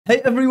Hey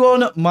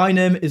everyone, my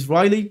name is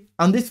Riley,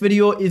 and this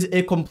video is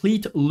a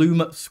complete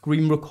Loom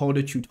screen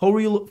recorder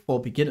tutorial for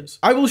beginners.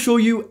 I will show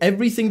you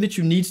everything that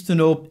you need to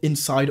know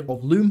inside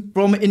of Loom,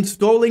 from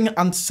installing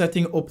and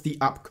setting up the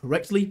app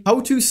correctly, how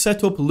to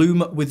set up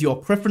Loom with your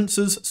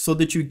preferences so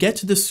that you get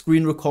the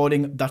screen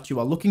recording that you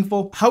are looking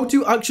for, how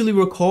to actually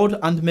record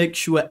and make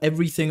sure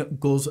everything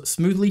goes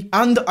smoothly,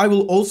 and I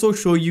will also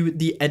show you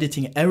the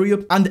editing area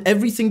and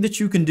everything that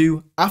you can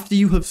do after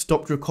you have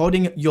stopped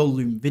recording your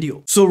Loom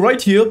video. So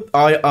right here,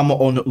 I am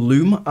on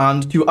Loom,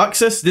 and to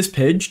access this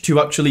page, to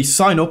actually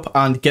sign up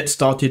and get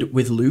started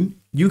with Loom,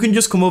 you can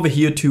just come over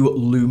here to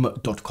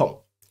loom.com.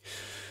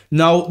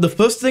 Now, the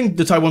first thing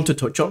that I want to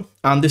touch on,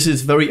 and this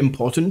is very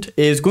important,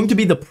 is going to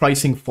be the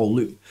pricing for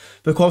Loom.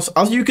 Because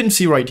as you can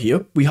see right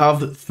here, we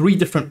have three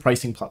different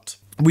pricing plans.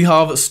 We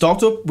have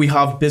startup, we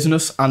have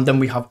business, and then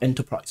we have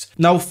enterprise.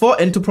 Now for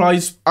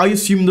enterprise, I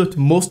assume that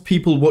most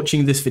people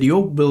watching this video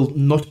will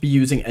not be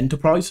using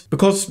enterprise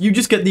because you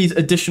just get these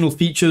additional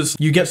features,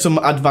 you get some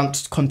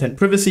advanced content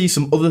privacy,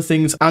 some other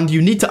things, and you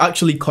need to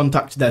actually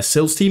contact their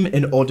sales team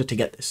in order to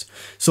get this.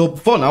 So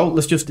for now,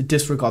 let's just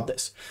disregard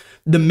this.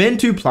 The main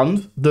two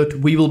plans that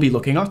we will be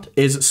looking at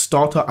is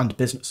starter and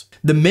business.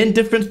 The main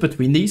difference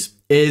between these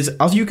is,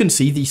 as you can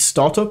see, the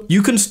starter,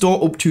 you can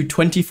store up to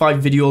 25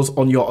 videos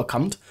on your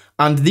account,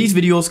 and these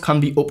videos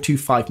can be up to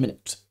 5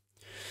 minutes.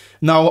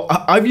 Now,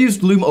 I've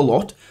used Loom a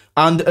lot,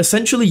 and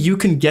essentially you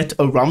can get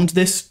around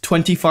this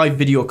 25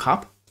 video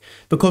cap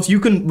because you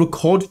can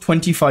record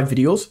 25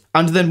 videos,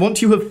 and then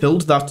once you have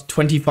filled that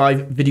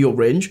 25 video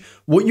range,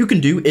 what you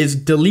can do is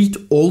delete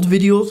old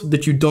videos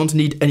that you don't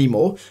need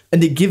anymore,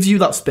 and it gives you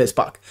that space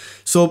back.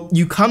 So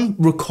you can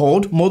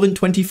record more than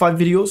 25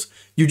 videos,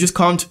 you just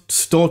can't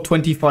store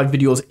 25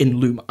 videos in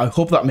Loom. I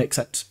hope that makes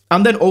sense.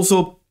 And then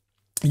also,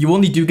 you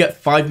only do get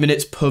 5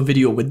 minutes per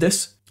video with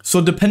this. So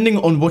depending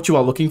on what you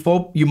are looking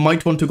for, you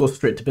might want to go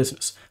straight to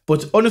business.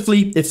 But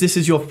honestly, if this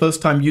is your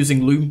first time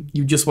using Loom,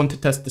 you just want to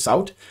test this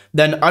out,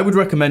 then I would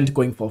recommend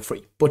going for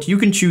free. But you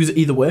can choose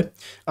either way.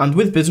 And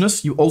with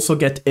business, you also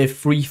get a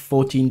free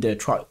 14-day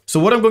trial. So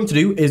what I'm going to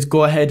do is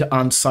go ahead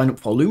and sign up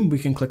for Loom. We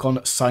can click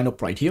on sign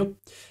up right here.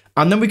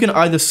 And then we can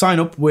either sign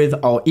up with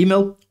our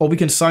email or we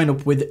can sign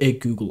up with a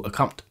Google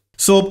account.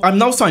 So I'm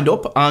now signed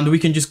up and we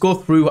can just go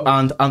through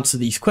and answer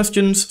these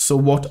questions. So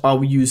what are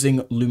we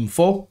using Loom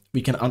for?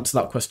 We can answer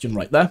that question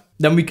right there.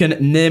 Then we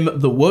can name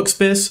the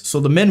workspace.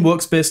 So the main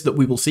workspace that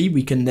we will see,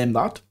 we can name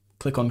that.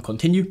 Click on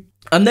continue.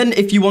 And then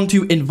if you want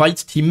to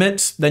invite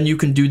teammates, then you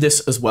can do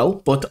this as well,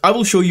 but I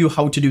will show you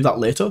how to do that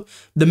later.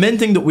 The main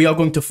thing that we are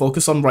going to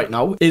focus on right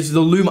now is the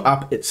Loom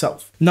app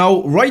itself.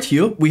 Now, right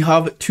here, we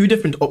have two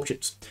different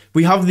options.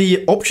 We have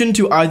the option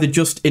to either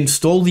just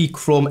install the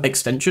Chrome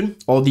extension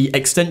or the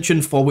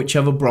extension for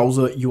whichever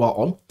browser you are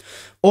on,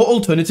 or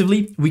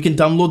alternatively, we can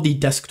download the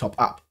desktop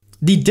app.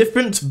 The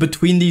difference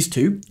between these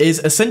two is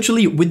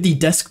essentially with the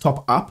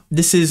desktop app,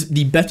 this is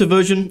the better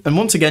version. And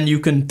once again, you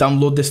can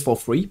download this for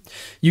free.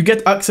 You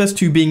get access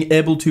to being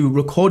able to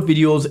record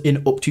videos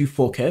in up to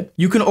 4K.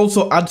 You can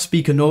also add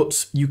speaker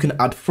notes, you can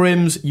add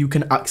frames, you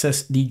can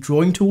access the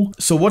drawing tool.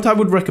 So what I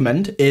would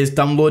recommend is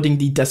downloading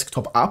the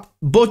desktop app,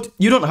 but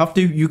you don't have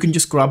to, you can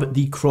just grab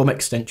the Chrome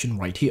extension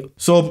right here.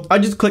 So I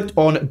just clicked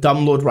on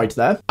download right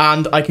there,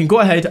 and I can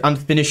go ahead and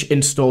finish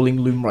installing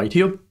Loom right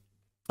here.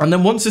 And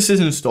then once this is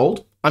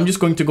installed, I'm just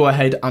going to go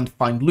ahead and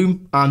find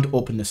Loom and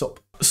open this up.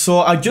 So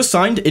I just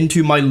signed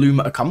into my Loom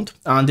account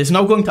and it's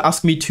now going to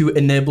ask me to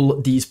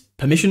enable these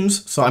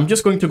permissions. So I'm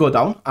just going to go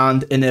down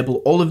and enable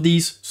all of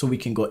these so we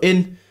can go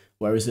in.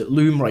 Where is it?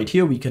 Loom right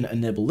here. We can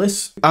enable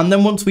this. And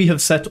then once we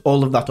have set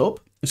all of that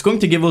up, it's going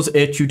to give us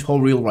a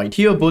tutorial right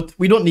here, but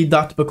we don't need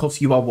that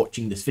because you are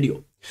watching this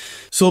video.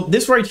 So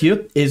this right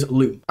here is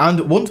Loom.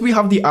 And once we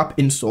have the app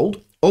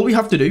installed, all we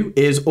have to do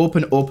is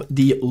open up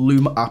the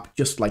Loom app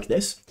just like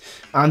this.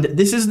 And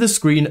this is the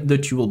screen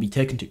that you will be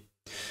taken to.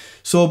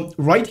 So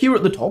right here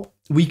at the top,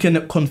 we can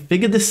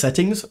configure the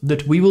settings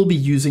that we will be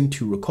using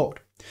to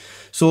record.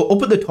 So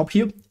up at the top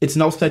here, it's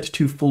now set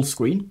to full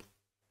screen.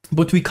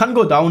 But we can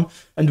go down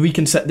and we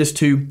can set this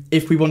to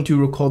if we want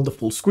to record the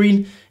full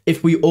screen,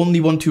 if we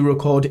only want to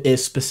record a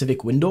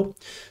specific window.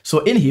 So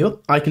in here,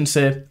 I can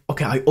say,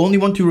 okay, I only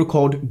want to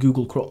record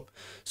Google Chrome.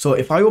 So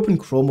if I open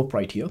Chrome up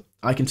right here,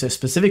 I can say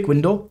specific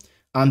window,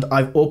 and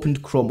I've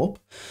opened Chrome up.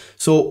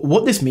 So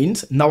what this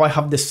means, now I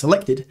have this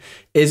selected,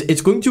 is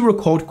it's going to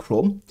record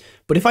Chrome.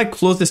 But if I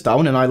close this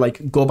down and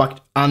I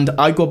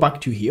go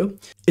back to here,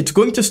 it's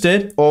going to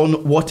stay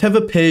on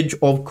whatever page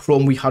of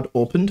Chrome we had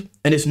opened,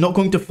 and it's not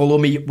going to follow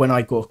me when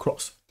I go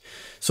across.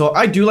 So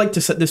I do like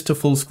to set this to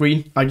full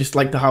screen. I just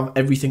like to have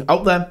everything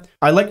out there.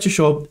 I like to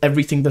show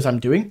everything that I'm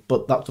doing,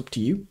 but that's up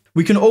to you.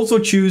 We can also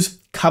choose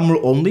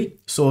camera only.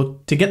 So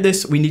to get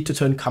this, we need to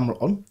turn camera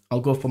on. I'll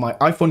go for my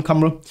iPhone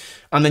camera.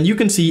 And then you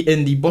can see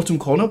in the bottom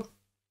corner,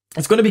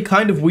 it's going to be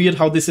kind of weird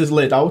how this is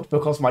laid out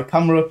because my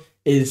camera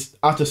is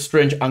at a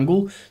strange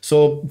angle.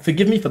 So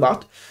forgive me for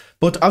that.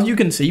 But as you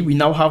can see, we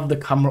now have the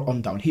camera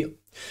on down here.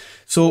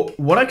 So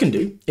what I can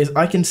do is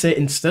I can say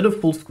instead of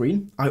full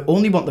screen, I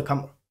only want the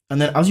camera. And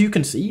then as you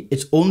can see,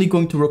 it's only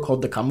going to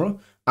record the camera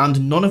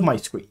and none of my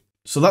screen.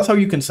 So that's how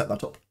you can set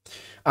that up.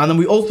 And then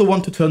we also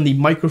want to turn the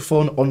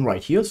microphone on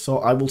right here. So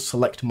I will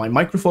select my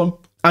microphone.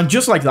 And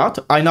just like that,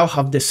 I now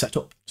have this set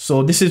up.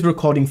 So this is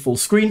recording full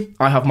screen.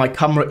 I have my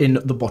camera in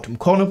the bottom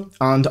corner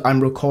and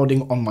I'm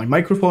recording on my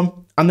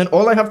microphone. And then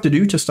all I have to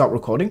do to start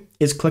recording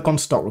is click on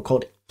start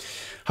recording.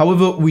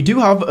 However, we do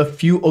have a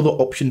few other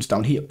options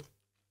down here.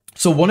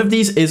 So one of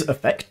these is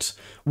effects.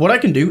 What I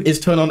can do is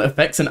turn on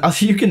effects, and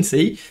as you can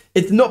see,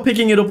 it's not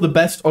picking it up the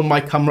best on my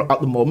camera at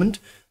the moment,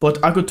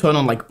 but I could turn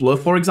on like blur,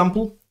 for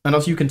example. And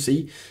as you can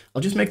see,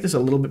 I'll just make this a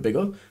little bit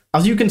bigger.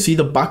 As you can see,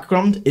 the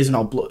background is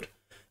now blurred.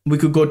 We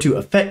could go to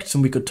effects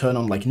and we could turn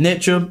on like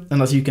nature.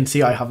 And as you can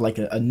see, I have like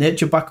a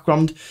nature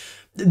background.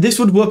 This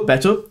would work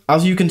better.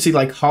 As you can see,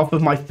 like half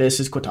of my face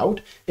is cut out.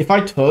 If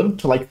I turn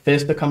to like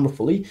face the camera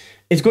fully,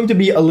 it's going to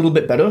be a little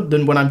bit better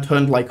than when I'm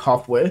turned like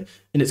halfway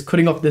and it's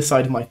cutting off this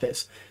side of my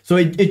face. So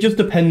it just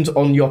depends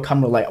on your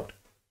camera layout.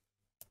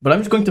 But I'm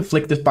just going to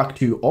flick this back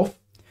to off.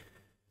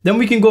 Then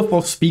we can go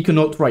for speaker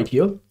notes right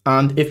here.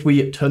 And if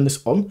we turn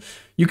this on,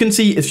 you can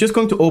see it's just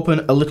going to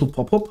open a little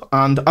pop-up.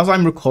 And as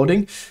I'm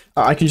recording,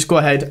 I can just go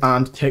ahead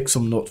and take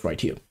some notes right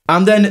here.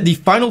 And then the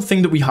final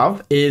thing that we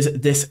have is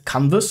this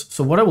canvas.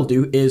 So what I will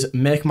do is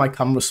make my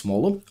camera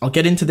smaller. I'll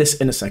get into this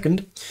in a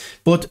second.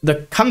 But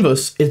the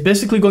canvas is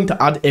basically going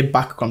to add a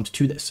background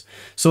to this.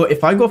 So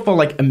if I go for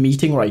like a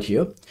meeting right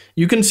here,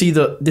 you can see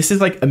that this is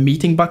like a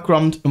meeting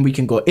background. And we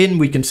can go in,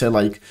 we can say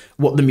like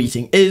what the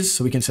meeting is.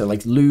 So we can say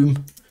like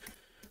Loom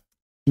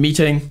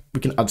meeting,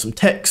 we can add some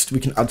text, we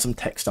can add some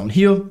text down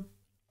here,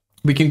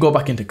 we can go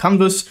back into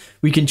canvas,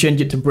 we can change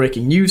it to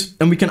breaking news,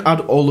 and we can add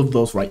all of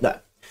those right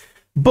there.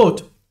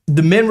 But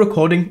the main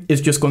recording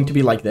is just going to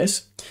be like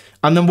this.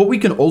 And then what we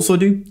can also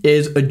do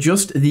is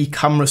adjust the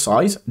camera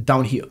size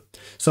down here.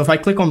 So if I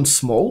click on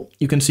small,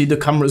 you can see the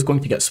camera is going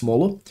to get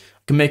smaller.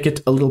 I can make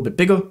it a little bit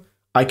bigger.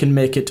 I can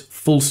make it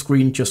full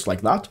screen just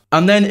like that.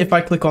 And then if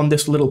I click on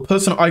this little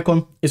person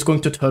icon, it's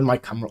going to turn my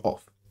camera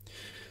off.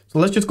 So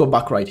let's just go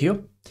back right here.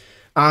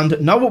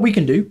 And now what we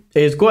can do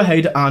is go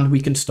ahead and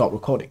we can start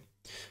recording.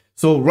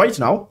 So right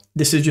now,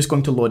 this is just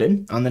going to load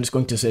in and then it's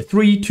going to say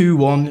 3, 2,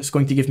 1. It's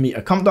going to give me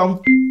a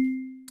countdown.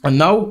 And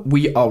now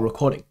we are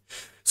recording.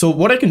 So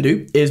what I can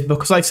do is,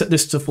 because I've set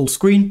this to full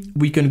screen,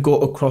 we can go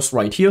across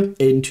right here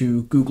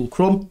into Google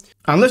Chrome.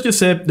 And let's just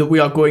say that we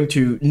are going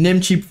to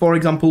Namecheap, for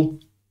example.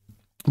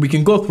 We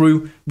can go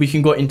through, we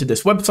can go into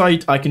this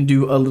website. I can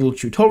do a little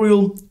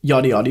tutorial,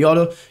 yada, yada,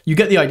 yada. You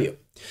get the idea.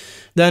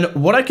 Then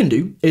what I can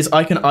do is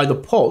I can either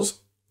pause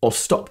or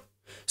stop.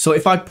 So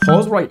if I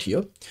pause right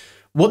here,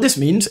 what this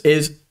means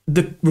is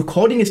the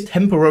recording is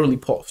temporarily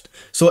paused.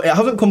 So it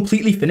hasn't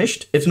completely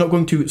finished. It's not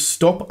going to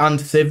stop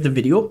and save the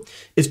video.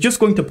 It's just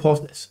going to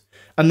pause this.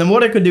 And then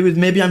what I could do is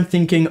maybe I'm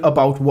thinking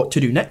about what to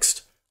do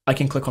next. I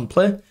can click on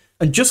play.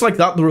 And just like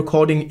that, the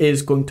recording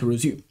is going to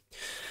resume.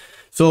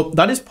 So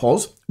that is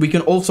pause. We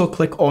can also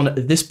click on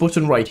this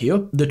button right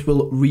here that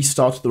will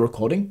restart the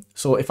recording.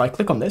 So if I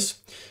click on this,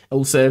 it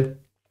will say,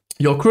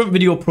 your current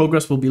video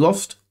progress will be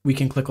lost. We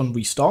can click on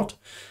restart.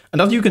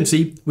 And as you can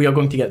see, we are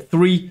going to get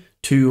 3,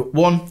 2,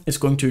 1. It's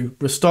going to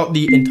restart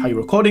the entire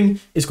recording.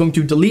 It's going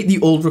to delete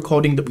the old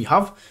recording that we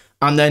have.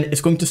 And then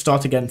it's going to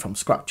start again from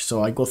scratch.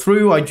 So I go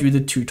through, I do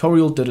the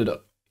tutorial,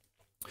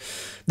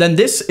 Then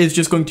this is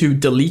just going to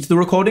delete the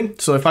recording.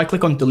 So if I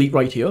click on delete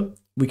right here,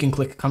 we can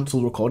click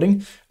cancel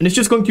recording and it's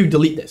just going to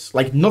delete this.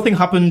 Like nothing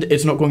happened.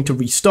 It's not going to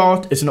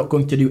restart. It's not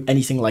going to do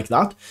anything like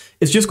that.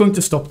 It's just going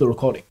to stop the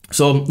recording.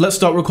 So let's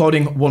start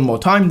recording one more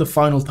time. The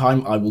final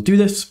time I will do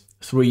this.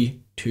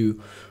 3,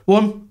 2,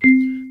 1.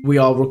 We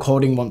are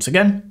recording once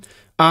again.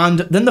 And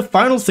then the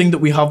final thing that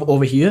we have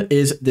over here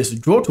is this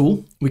draw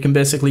tool. We can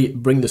basically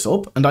bring this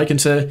up and I can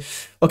say,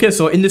 okay,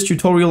 so in this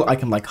tutorial, I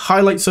can like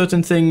highlight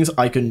certain things.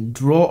 I can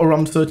draw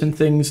around certain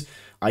things.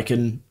 I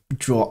can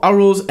draw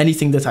arrows,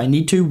 anything that I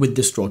need to with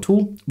this draw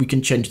tool. We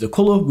can change the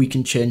color. We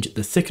can change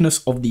the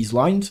thickness of these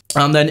lines.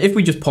 And then if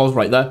we just pause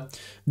right there,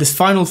 this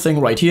final thing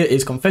right here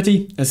is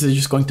confetti. This is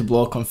just going to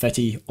blow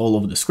confetti all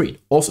over the screen.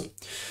 Awesome.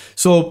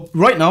 So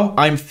right now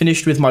I'm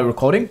finished with my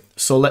recording.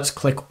 So let's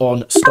click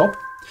on stop.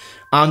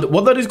 And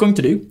what that is going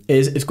to do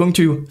is it's going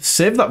to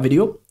save that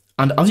video.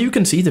 And as you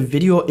can see, the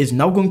video is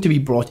now going to be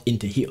brought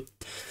into here.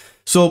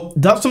 So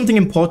that's something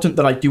important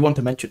that I do want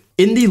to mention.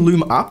 In the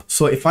Loom app,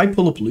 so if I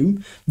pull up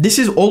Loom, this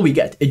is all we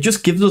get. It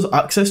just gives us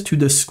access to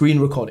the screen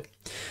recording.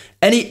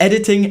 Any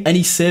editing,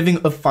 any saving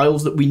of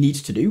files that we need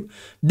to do,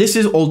 this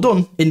is all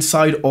done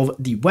inside of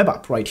the web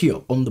app right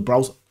here on the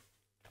browser.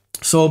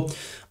 So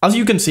as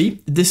you can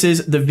see, this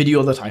is the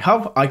video that I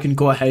have. I can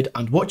go ahead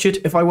and watch it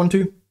if I want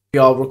to. We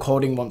are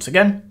recording once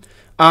again.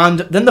 And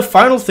then the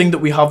final thing that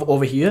we have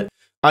over here,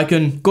 I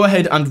can go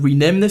ahead and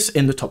rename this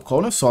in the top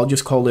corner. So I'll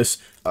just call this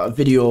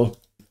video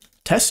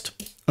test,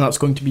 and that's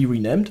going to be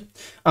renamed.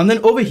 And then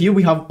over here,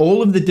 we have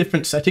all of the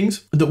different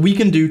settings that we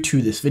can do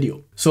to this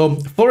video. So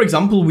for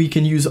example, we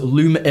can use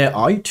Loom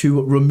AI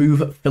to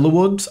remove filler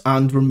words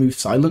and remove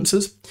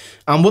silences.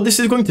 And what this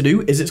is going to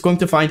do is it's going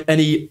to find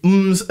any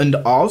ums and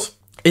ahs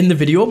in the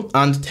video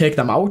and take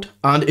them out.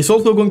 And it's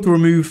also going to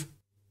remove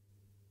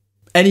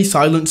any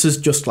silences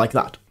just like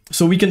that.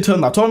 So we can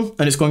turn that on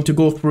and it's going to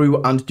go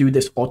through and do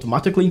this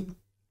automatically.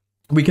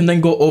 We can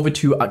then go over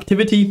to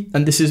activity,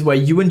 and this is where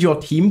you and your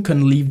team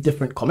can leave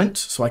different comments.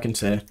 So I can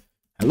say,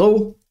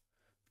 hello.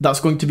 That's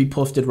going to be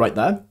posted right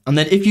there. And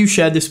then if you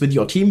share this with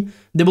your team,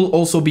 they will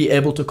also be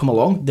able to come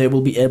along. They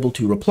will be able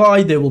to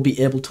reply. They will be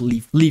able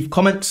to leave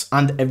comments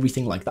and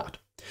everything like that.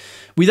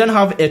 We then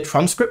have a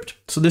transcript.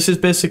 So this is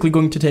basically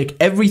going to take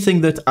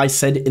everything that I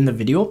said in the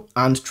video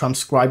and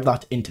transcribe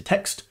that into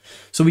text.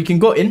 So we can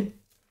go in,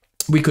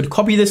 we could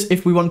copy this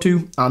if we want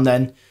to. And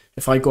then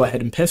if I go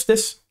ahead and paste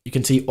this, you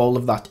can see all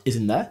of that is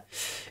in there.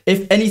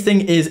 If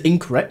anything is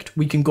incorrect,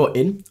 we can go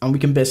in and we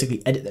can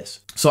basically edit this.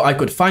 So I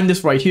could find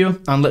this right here.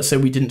 And let's say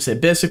we didn't say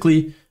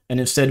basically, and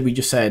instead we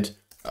just said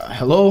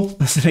hello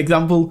as an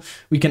example.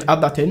 We can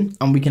add that in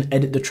and we can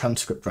edit the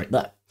transcript right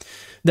there.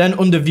 Then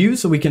under view,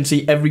 so we can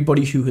see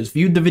everybody who has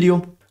viewed the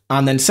video.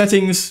 And then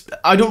settings,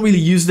 I don't really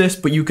use this,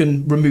 but you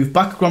can remove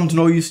background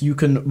noise. You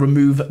can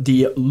remove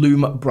the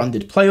Loom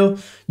branded player.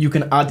 You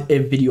can add a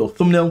video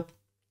thumbnail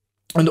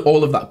and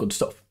all of that good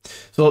stuff.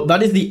 So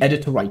that is the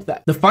editor right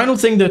there. The final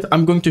thing that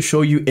I'm going to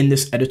show you in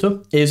this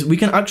editor is we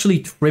can actually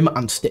trim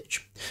and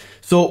stitch.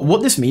 So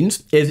what this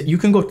means is you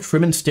can go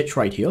trim and stitch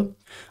right here,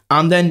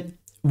 and then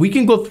we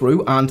can go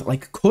through and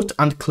like cut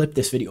and clip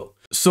this video.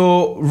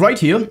 So right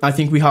here, I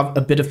think we have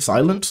a bit of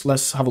silence.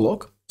 Let's have a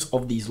look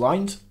of these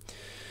lines.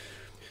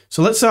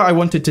 So let's say I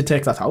wanted to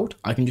take that out.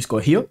 I can just go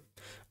here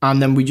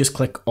and then we just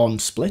click on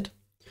split.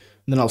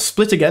 And then I'll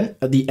split again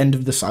at the end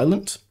of the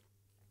silence.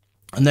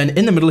 And then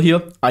in the middle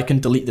here, I can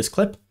delete this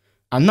clip.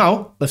 And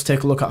now let's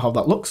take a look at how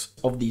that looks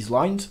of these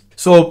lines.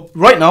 So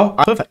right now,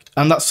 perfect.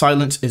 And that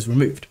silence is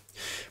removed.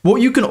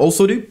 What you can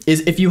also do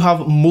is if you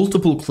have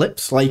multiple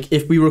clips, like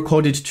if we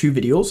recorded 2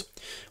 videos,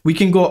 we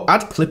can go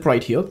add clip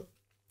right here.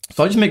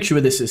 So I'll just make sure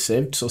this is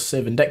saved. So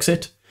save and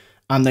exit,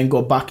 and then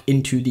go back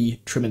into the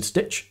trim and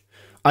stitch.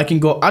 I can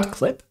go add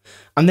clip,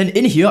 and then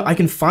in here, I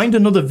can find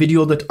another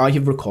video that I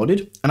have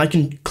recorded and I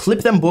can clip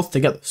them both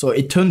together. So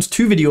it turns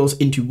 2 videos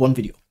into 1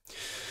 video.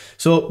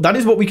 So that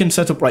is what we can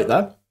set up right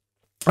there.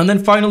 And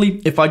then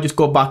finally, if I just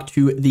go back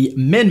to the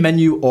main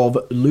menu of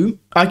Loom,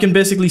 I can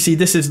basically see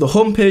this is the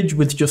homepage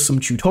with just some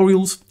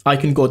tutorials. I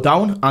can go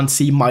down and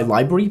see my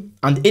library.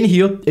 And in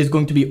here is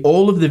going to be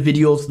all of the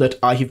videos that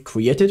I have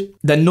created.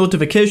 Then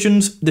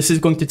notifications, this is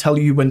going to tell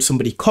you when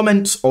somebody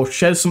comments or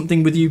shares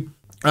something with you.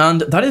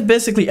 And that is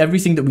basically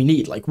everything that we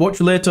need. Like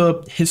watch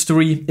later,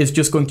 history is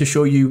just going to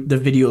show you the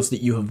videos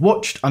that you have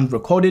watched and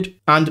recorded.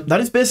 And that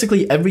is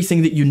basically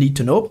everything that you need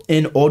to know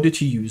in order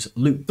to use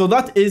Loom. So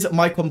that is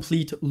my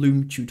complete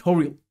Loom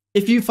tutorial.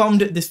 If you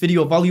found this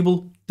video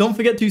valuable, don't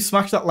forget to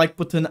smash that like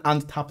button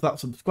and tap that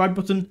subscribe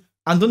button.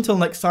 And until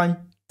next time,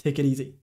 take it easy.